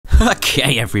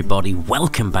Okay everybody,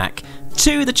 welcome back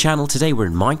to the channel. Today we're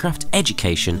in Minecraft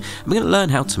Education and we're going to learn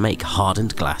how to make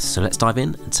hardened glass. So let's dive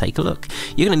in and take a look.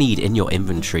 You're going to need in your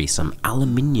inventory some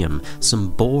aluminium,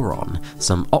 some boron,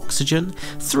 some oxygen,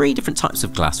 3 different types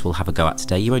of glass we'll have a go at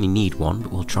today. You only need one,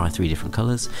 but we'll try 3 different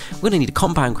colours. We're going to need a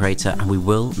compound creator and we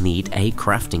will need a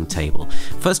crafting table.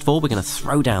 First of all, we're going to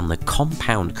throw down the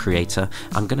compound creator.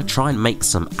 I'm going to try and make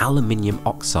some aluminium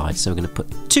oxide. So we're going to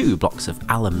put 2 blocks of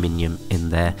aluminium in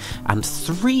there and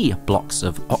 3 blocks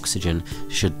of oxygen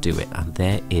should do it, and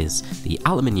there is the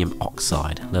aluminium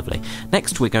oxide. Lovely.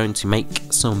 Next we're going to make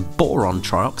some boron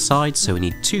trioxide, so we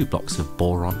need 2 blocks of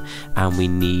boron and we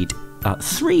need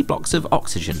 3 blocks of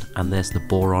oxygen, and there's the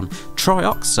boron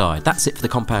trioxide. That's it for the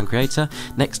compound creator.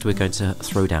 Next we're going to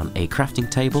throw down a crafting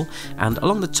table, and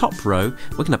along the top row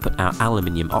we're going to put our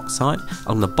aluminium oxide,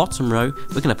 along the bottom row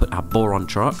we're going to put our boron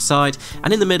trioxide,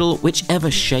 and in the middle whichever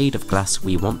shade of glass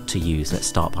we want to use. Let's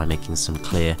start by making some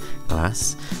clear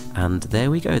glass, and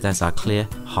there we go, there's our clear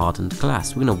hardened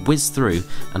glass. We're going to whiz through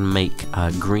and make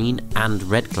green and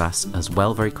red glass as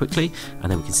well very quickly,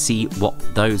 and then we can see what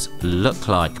those look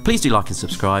like. Please do like and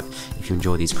subscribe if you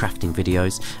enjoy these crafting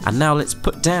videos. And now let's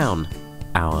put down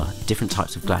our different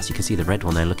types of glass. You can see the red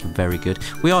one there looking very good.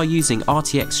 We are using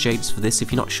RTX shaders for this.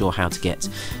 If you're not sure how to get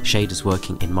shaders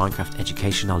working in Minecraft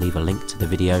Education, I'll leave a link to the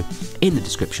video in the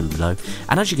description below.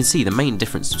 And as you can see, the main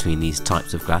difference between these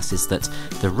types of glass is that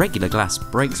the regular glass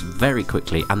breaks very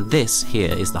quickly, and this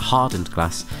here is the hardened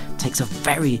glass. It takes a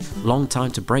very long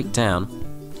time to break down,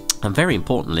 and very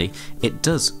importantly, it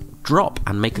does drop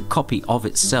and make a copy of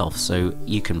itself, so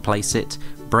you can place it,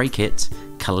 break it,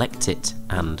 collect it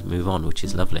and move on, which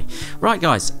is lovely. Right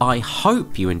guys, I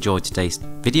hope you enjoyed today's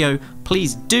video.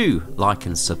 Please do like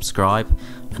and subscribe,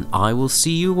 and I will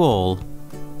see you all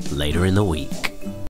later in the week.